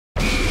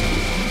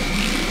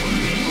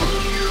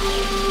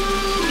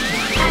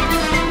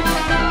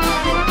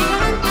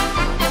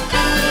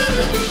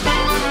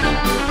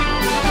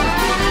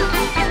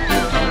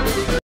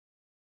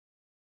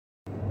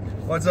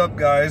What's up,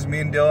 guys? Me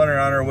and Dylan are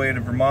on our way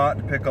to Vermont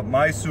to pick up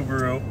my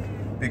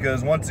Subaru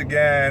because once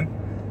again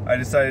I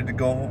decided to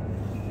go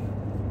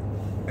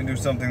and do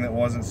something that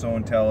wasn't so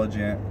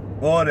intelligent.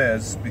 Well, it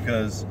is,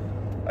 because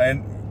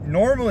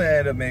normally I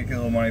end up making a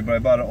little money, but I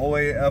bought an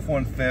 08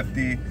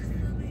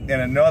 F-150 and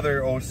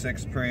another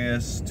 06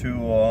 Prius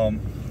to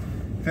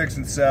fix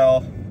and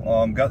sell.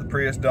 Got the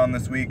Prius done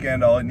this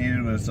weekend. All it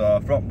needed was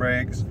front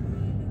brakes,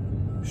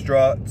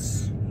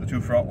 struts, the two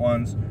front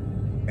ones,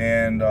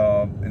 and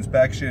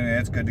inspection, and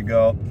it's good to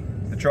go.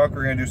 The truck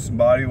we're going to do some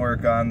body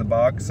work on. The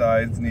box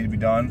sides need to be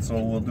done, so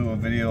we'll do a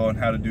video on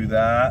how to do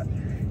that.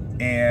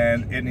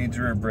 And it needs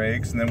rear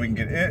brakes, and then we can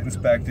get it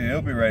inspected.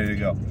 It'll be ready to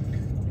go.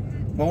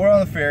 But we're on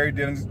the ferry.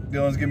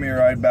 Dylan's giving me a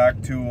ride back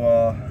to,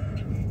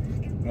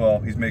 well,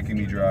 he's making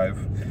me drive.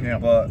 Yeah.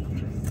 But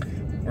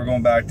we're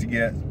going back to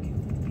get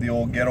the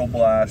old ghetto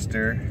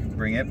blaster,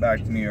 bring it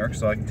back to New York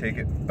so I can take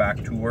it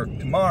back to work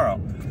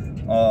tomorrow.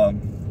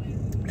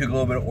 Took a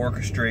little bit of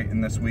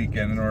orchestrating this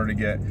weekend in order to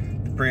get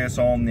the Prius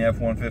home, the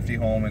F-150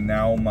 home, and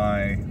now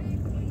my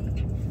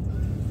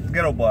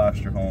ghetto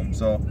blaster home.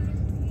 So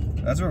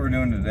that's what we're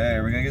doing today.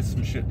 Are we gonna get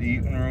some shit to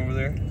eat when we're over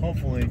there?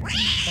 Hopefully. I'm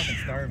fucking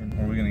starving.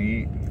 What are we gonna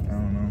eat? I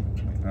don't know.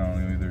 I don't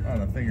know either. I'm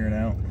gonna figure it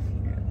out.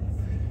 Yeah.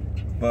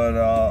 But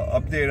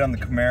update on the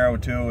Camaro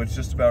too. It's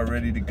just about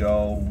ready to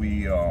go.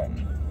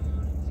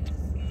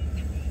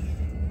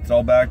 It's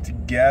all back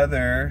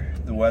together.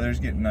 The weather's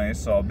getting nice,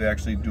 so I'll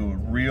actually do a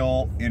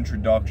real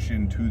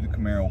introduction to the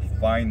Camaro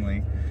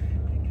finally.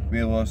 Be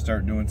able to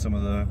start doing some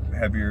of the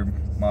heavier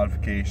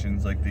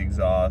modifications like the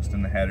exhaust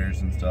and the headers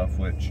and stuff,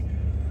 which,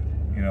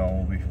 you know,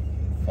 will be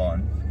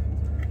fun.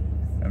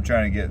 I'm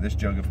trying to get this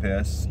jug of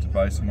piss to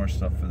buy some more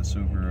stuff for the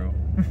Subaru.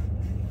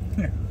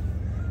 Yeah.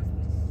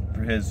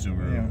 For his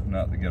Subaru, yeah.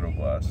 Not the ghetto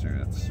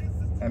blaster.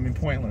 I mean,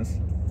 pointless.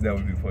 That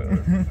would be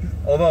pointless.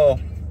 Although,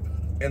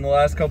 in the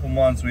last couple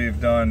months, we've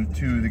done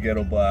to the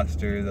ghetto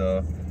blaster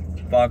the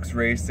Fox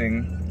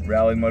Racing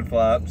Rally mud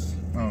flaps.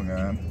 Oh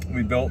god.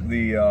 We built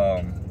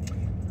the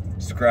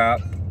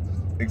scrap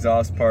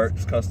exhaust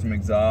parts, custom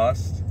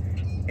exhaust,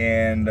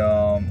 and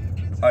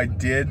I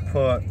did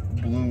put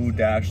blue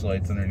dash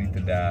lights underneath the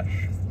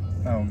dash.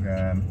 Oh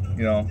god.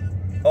 You know.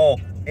 Oh,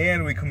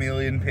 and we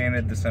chameleon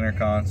painted the center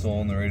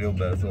console and the radial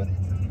bezel.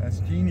 That's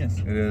genius.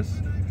 It is.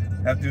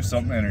 Have to do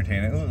something to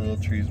entertain it. Ooh, the little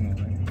trees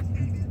moving.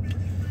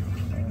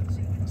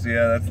 So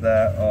yeah, that's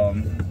that.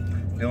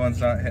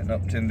 Dylan's not hitting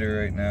up Tinder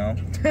right now.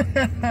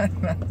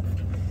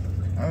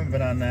 I haven't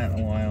been on that in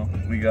a while.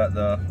 We got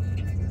the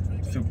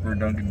super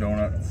Dunkin'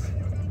 Donuts.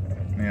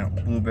 Yeah.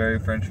 Blueberry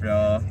French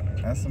vanilla.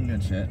 That's some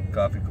good shit.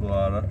 Coffee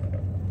colada.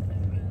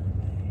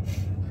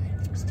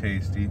 It's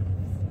tasty.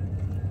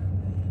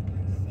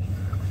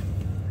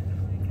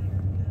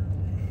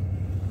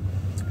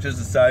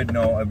 Just a side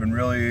note, I've been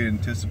really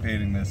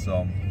anticipating this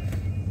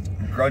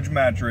grudge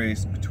match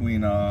race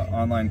between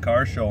Online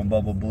Car Show and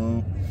Bubba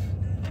Blue.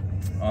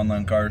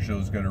 Online Car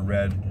Show's got a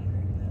red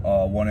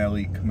 1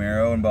 Elite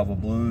Camaro, and Bubba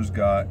Blue's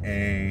got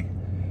a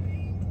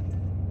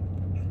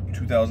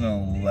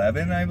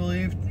 2011, I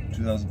believe,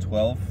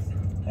 2012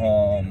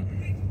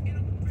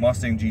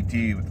 Mustang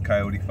GT with the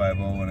Coyote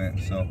 5.0 in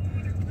it. So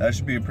that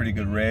should be a pretty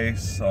good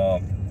race.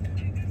 I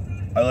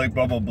like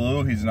Bubba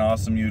Blue. He's an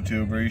awesome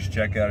YouTuber. You should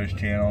check out his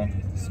channel.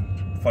 He's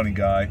a funny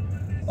guy.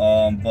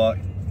 But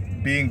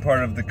being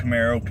part of the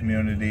Camaro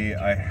community,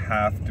 I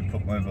have to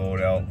put my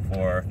vote out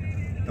for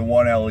the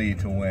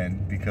 1LE to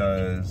win,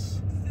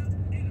 because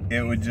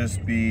it would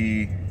just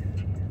be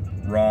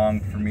wrong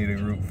for me to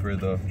root for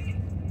the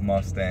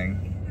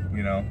Mustang,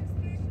 you know?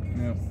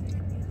 Yep.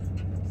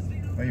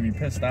 Well, you'd be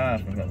pissed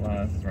off if it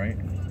lost, right?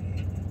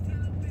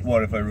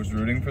 What, if I was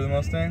rooting for the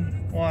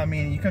Mustang? Well, I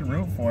mean, you could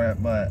root for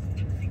it, but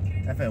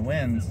if it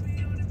wins...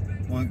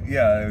 Well,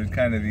 yeah, it would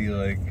kind of be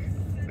like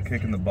a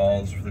kick in the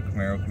balls for the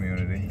Camaro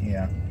community.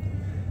 Yeah.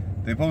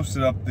 They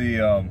posted up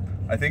the,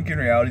 I think in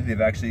reality they've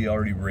actually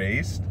already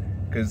raced,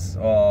 because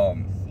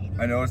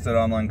I noticed that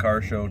Online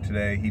Car Show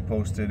today, he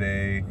posted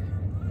a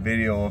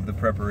video of the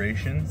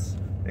preparations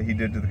that he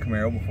did to the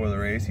Camaro before the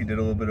race. He did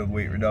a little bit of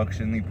weight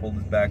reduction. He pulled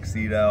his back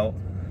seat out.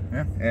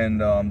 Yeah.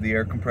 And the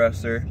air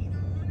compressor,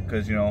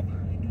 because, you know,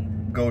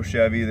 go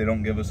Chevy, they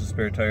don't give us a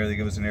spare tire, they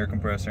give us an air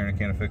compressor and a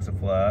can of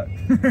Fix-A-Flat.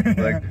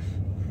 Like,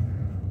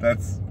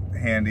 that's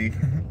handy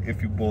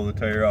if you pull the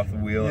tire off the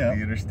wheel at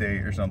the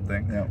interstate or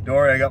something. Yeah. Don't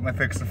worry, I got my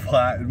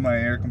Fix-A-Flat and my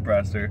air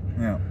compressor.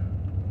 Yeah.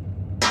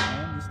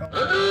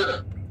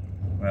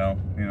 Well,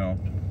 you know.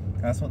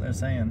 That's what they're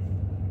saying.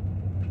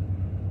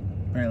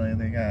 Apparently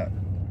they got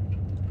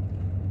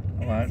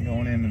a lot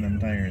going into them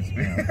tires.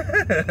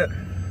 Yeah.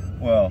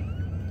 Well,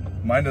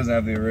 mine doesn't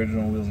have the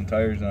original wheels and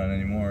tires on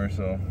anymore,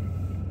 so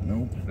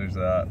nope. There's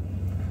that.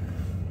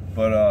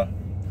 But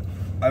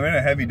I'm in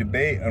a heavy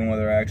debate on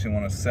whether I actually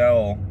want to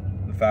sell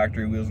the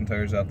factory wheels and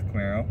tires out the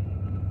Camaro,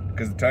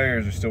 because the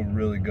tires are still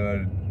really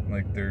good.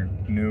 Like, they're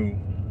new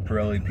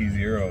Pirelli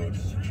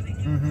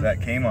P0s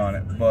that came on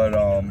it, but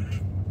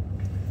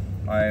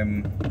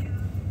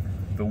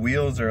the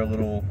wheels are a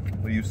little,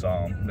 well, you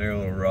saw them, they're a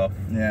little rough.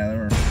 Yeah, they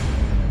were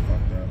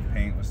fucked up.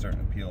 Paint is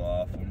starting to peel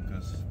off them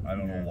because I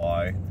don't know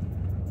why.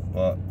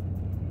 But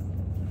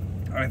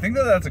I think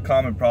that that's a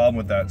common problem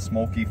with that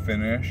smoky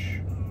finish.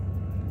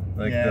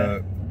 Like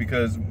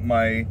because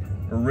my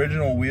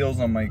original wheels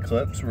on my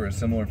clips were a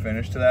similar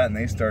finish to that, and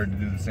they started to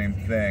do the same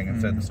thing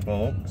inside the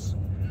spokes.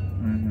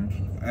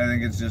 I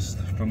think it's just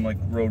from like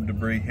road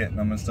debris hitting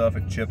them and stuff.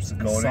 It chips the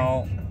coating.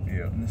 Salt.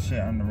 Yeah. And the shit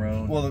on the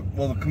road. Well,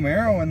 the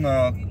Camaro and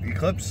the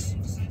Eclipse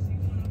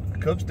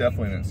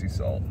definitely didn't see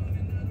salt.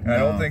 And I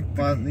don't think.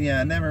 Well,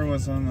 yeah, it never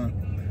was on the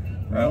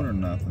road or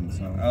nothing.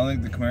 So I don't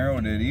think the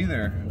Camaro did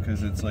either,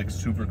 because it's like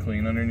super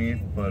clean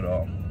underneath. But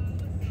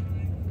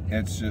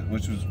it's just,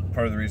 which was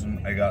part of the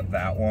reason I got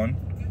that one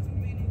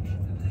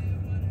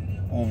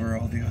over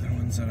all the other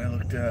ones that I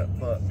looked at.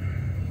 But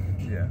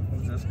yeah,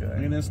 who's this guy?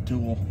 Look at this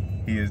tool.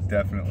 He is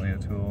definitely a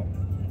tool.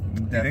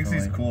 Definitely. He thinks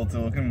he's cool too.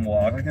 Look at him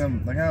walk. Look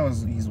how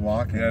he's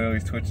walking. Yeah, I know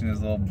he's twitching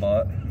his little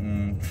butt.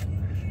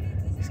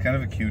 He's kind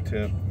of a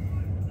Q-tip.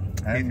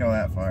 I didn't go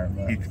that far,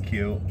 but he's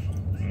cute.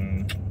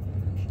 You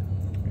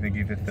think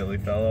he's a Philly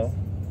fellow?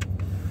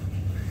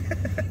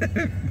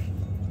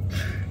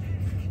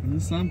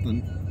 It's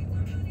something.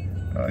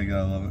 Oh, you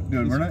gotta love it.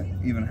 Dude, we're not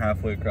even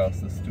halfway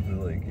across this stupid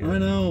lake yet. I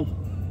know.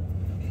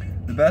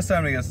 The best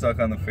time to get stuck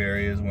on the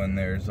ferry is when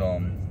there's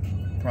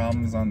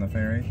problems on the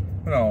ferry.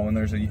 No, when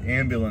there's an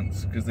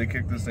ambulance, because they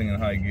kick this thing in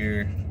high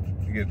gear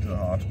to get to the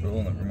hospital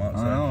in the Vermont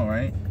side. I know,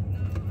 right?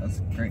 That's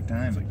a great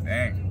time. It's like,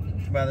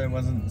 dang. Too bad there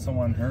wasn't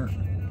someone hurt.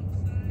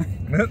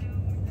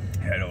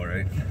 I know,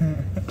 right?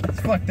 It's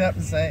fucked up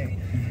to say.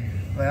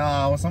 Like,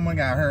 oh, well, someone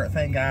got hurt.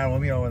 Thank God, we'll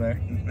be over there.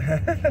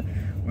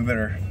 We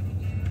better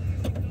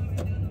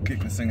kick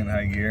this thing in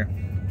high gear.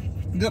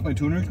 Got my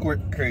tuner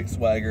crate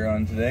swagger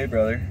on today,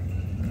 brother.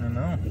 I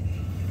know.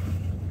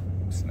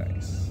 It's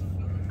nice.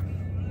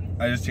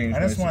 I just changed. I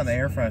just want the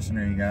air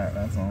freshener you got.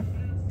 That's all.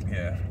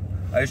 Yeah,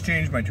 I just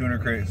changed my tuner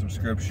crate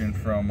subscription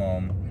from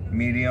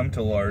medium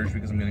to large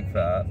because I'm getting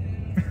fat.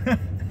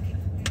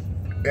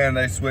 And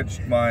I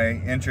switched my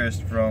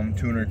interest from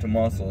tuner to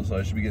muscle, so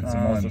I should be getting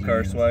some muscle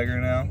car swagger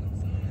now.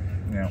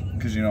 Yeah.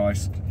 Because, you know, I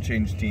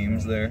changed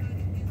teams there.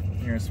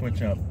 You're a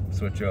switch up.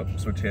 Switch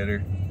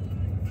hitter.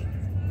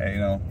 Hey, you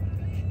know,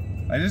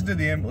 I just did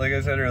like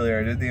I said earlier,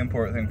 I did the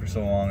import thing for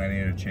so long, I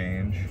needed to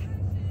change.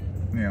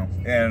 Yeah.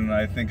 And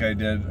I think I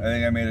did. I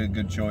think I made a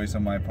good choice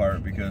on my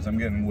part because I'm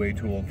getting way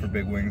too old for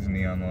big wings and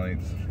neon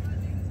lights.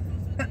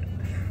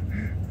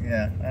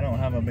 Yeah, I don't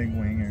have a big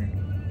wing or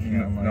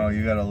neon lights. No,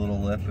 you got a little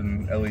lip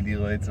and LED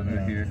lights under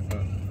here,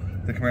 but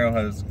the Camaro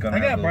has gonna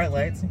have I got those bright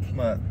lights,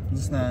 but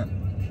it's not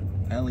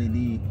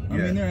LED. I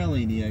mean, they're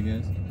LED, I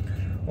guess.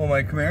 Well,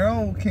 the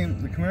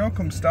Camaro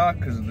comes stock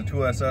because of the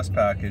 2SS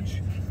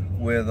package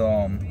with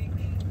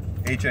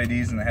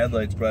HIDs in the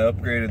headlights, but I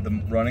upgraded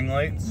the running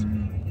lights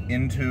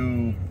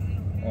into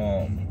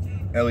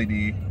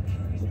LED,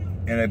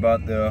 and I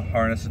bought the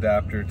harness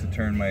adapter to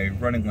turn my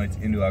running lights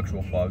into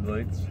actual fog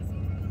lights.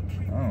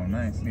 Oh,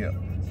 nice. Yeah.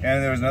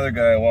 And there was another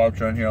guy I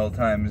watch on here all the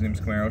time. His name's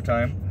Camaro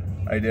Time.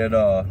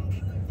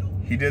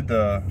 He did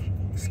the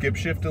skip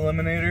shift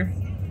eliminator,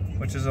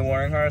 which is a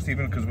wiring harness,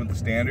 even because with the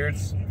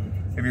standards,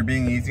 if you're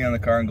being easy on the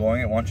car and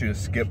going, it wants you to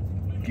skip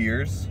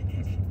gears.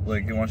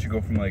 Like, it wants you to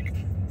go from, like,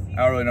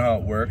 I don't really know how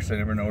it works. I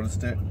never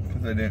noticed it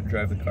because I didn't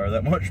drive the car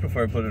that much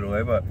before I put it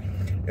away, but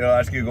it'll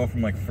ask you to go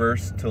from, like,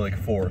 first to, like,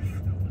 fourth.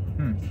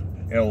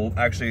 It'll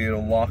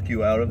lock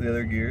you out of the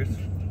other gears.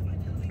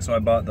 So I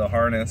bought the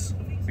harness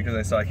because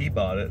I saw he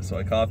bought it, so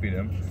I copied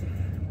him.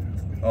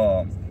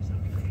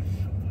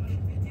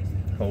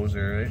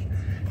 Poser,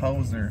 right?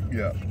 Poser.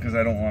 Yeah, because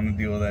I don't want to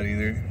deal with that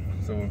either.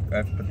 So I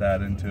have to put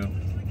that in too.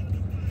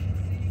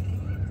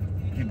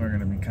 People are going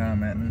to be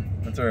commenting.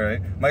 That's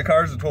alright. My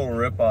car's a total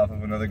ripoff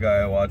of another guy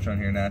I watch on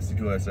here, Nasty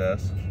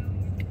 2SS.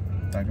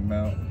 Talking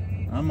about,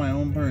 I'm my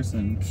own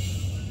person.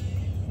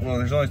 Well,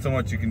 there's only so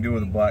much you can do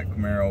with a black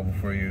Camaro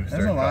before you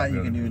start. There's a lot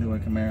you can do to a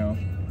Camaro.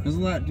 There's a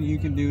lot you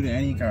can do to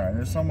any car.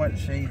 There's so much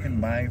shit you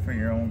can buy for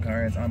your own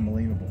car. It's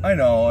unbelievable. I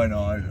know. I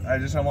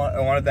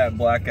wanted that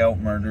blackout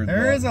murder.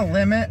 There is a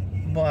limit,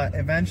 but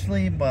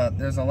eventually,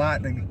 there's a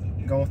lot to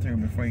go through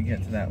before you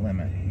get to that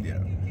limit. Yeah.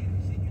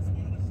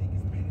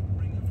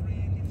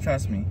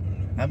 Trust me,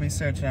 I'll be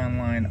searching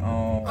online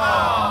all day.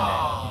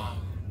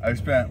 I've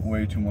spent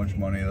way too much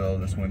money though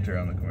this winter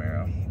on the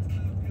Camaro.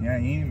 Yeah,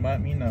 you ain't bought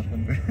me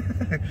nothing.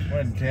 What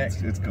a dick.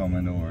 It's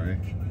coming, don't worry.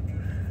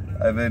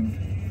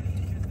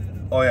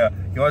 Oh yeah,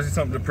 you want to see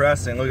something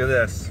depressing? Look at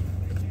this.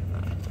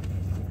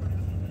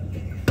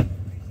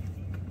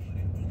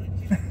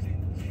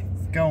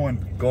 Going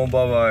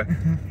bye-bye.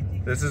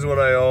 This is what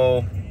I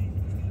owe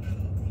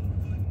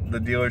the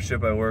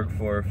dealership I work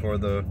for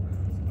the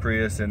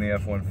Prius and the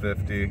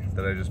F-150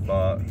 that I just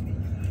bought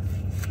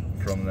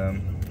from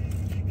them.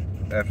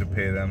 I have to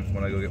pay them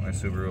when I go get my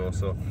Subaru,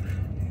 so.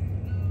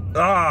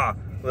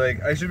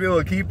 Like, I should be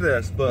able to keep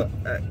this, but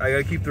I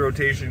gotta keep the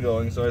rotation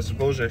going, so I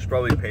suppose I should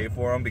probably pay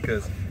for them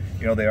because,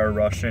 you know, they are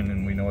Russian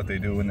and we know what they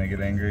do when they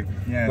get angry.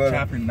 Yeah, but,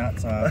 chop your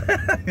nuts off.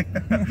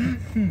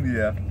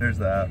 Yeah, there's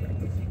that.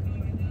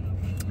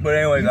 But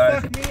anyway, you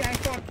guys. fuck me, I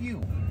fuck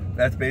you.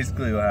 That's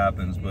basically what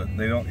happens, but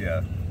they don't,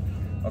 yeah.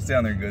 I'll stay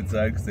on their good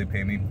side because they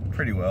pay me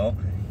pretty well.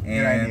 And,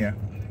 good idea.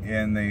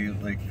 And they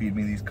like feed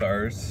me these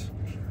cars.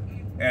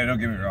 And don't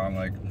get me wrong,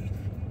 like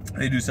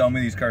they do sell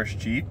me these cars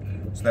cheap,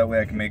 so that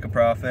way I can make a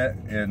profit,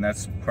 and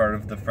that's part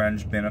of the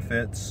fringe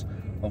benefits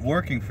of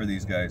working for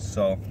these guys.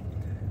 So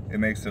it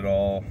makes it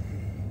all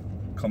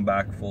come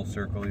back full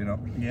circle, you know?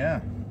 Yeah.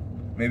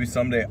 Maybe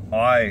someday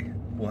I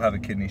will have a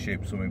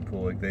kidney-shaped swimming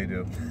pool like they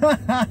do.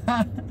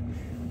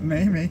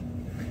 Maybe.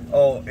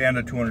 Oh, and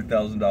a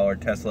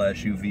 $200,000 Tesla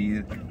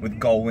SUV with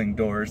gull-wing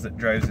doors that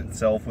drives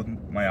itself with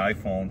my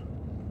iPhone.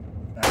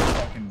 That's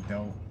fucking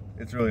dope.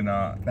 It's really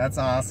not. That's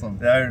awesome.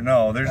 I don't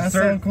know. That's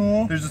so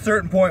cool. There's a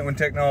certain point when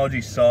technology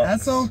sucks.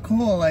 That's so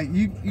cool. Like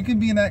you can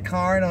be in that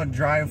car and it'll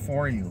drive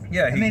for you.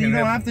 Yeah, and then you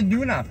don't have to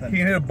do nothing. He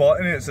can hit a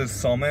button and it says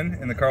summon,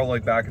 and the car will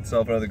like back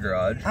itself out of the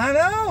garage. I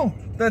know.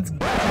 That's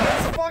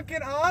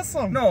fucking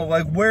awesome. No,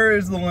 like where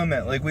is the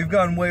limit? Like we've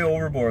gone way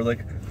overboard.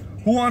 Like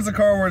who wants a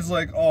car where it's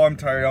like, oh, I'm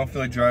tired, I don't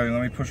feel like driving,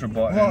 let me push a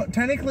button. Well,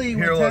 technically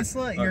with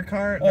Tesla, your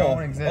car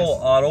don't exist. Oh,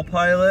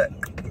 autopilot?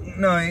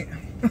 Night.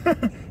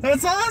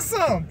 That's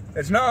awesome.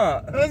 It's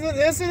not.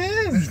 Yes, it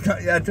is. It's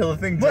not, yeah, till the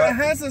thing But drops. it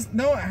has this.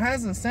 No, it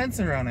has a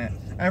sensor on it.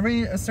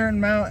 Every a certain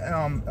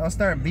amount, it'll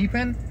start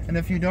beeping, and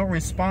if you don't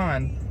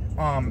respond,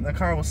 the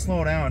car will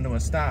slow down to a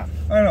stop.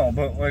 I know,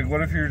 but like,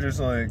 what if you're just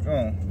like,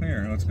 oh,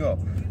 here, let's go,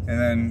 and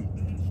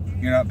then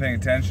you're not paying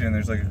attention.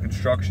 There's like a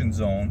construction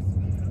zone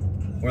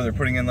where they're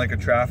putting in like a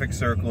traffic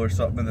circle or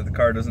something that the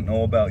car doesn't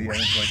know about yet.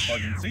 It's like,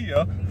 fucking see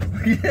ya.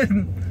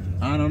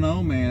 I don't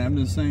know, man. I'm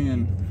just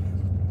saying.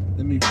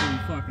 That'd be pretty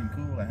fucking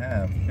cool to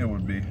have. It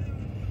would be.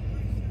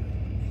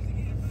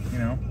 You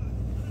know?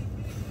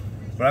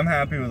 But I'm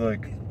happy with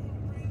like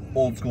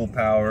old school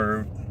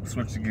power,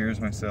 switch the gears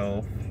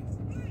myself,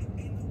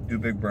 do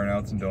big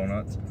burnouts and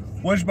donuts.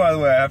 Which, by the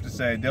way, I have to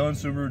say, Dylan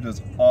Subaru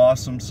does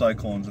awesome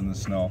cyclones in the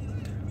snow.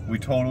 We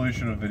totally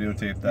should have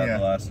videotaped that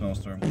the last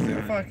snowstorm.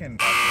 They're fucking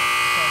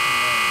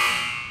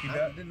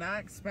I did not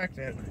expect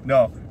it.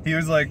 No, he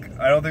was like,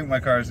 I don't think my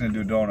car is going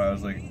to do a donut. I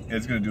was like,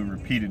 it's going to do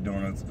repeated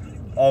donuts.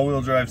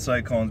 All-wheel drive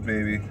cyclones,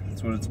 baby.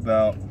 That's what it's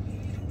about.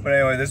 But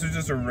anyway, this was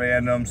just a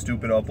random,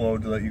 stupid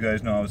upload to let you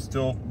guys know I was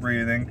still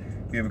breathing.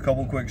 Give a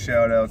couple quick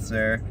shout-outs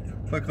there.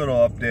 Quick little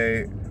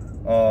update.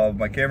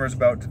 My camera's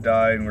about to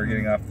die and we're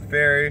getting off the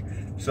ferry.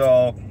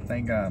 So,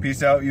 thank God.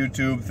 Peace out,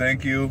 YouTube.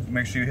 Thank you.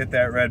 Make sure you hit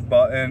that red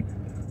button.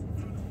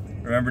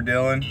 Remember,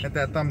 Dylan? Hit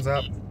that thumbs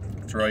up.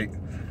 That's right.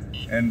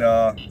 And,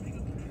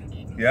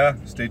 yeah,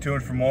 stay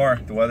tuned for more.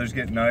 The weather's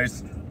getting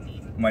nice.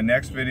 My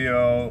next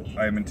video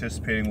I'm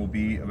anticipating will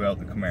be about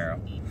the Camaro.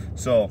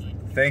 So,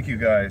 thank you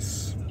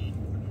guys.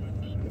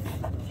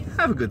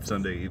 Have a good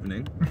Sunday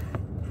evening.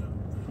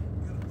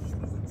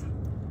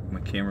 My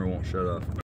camera won't shut off.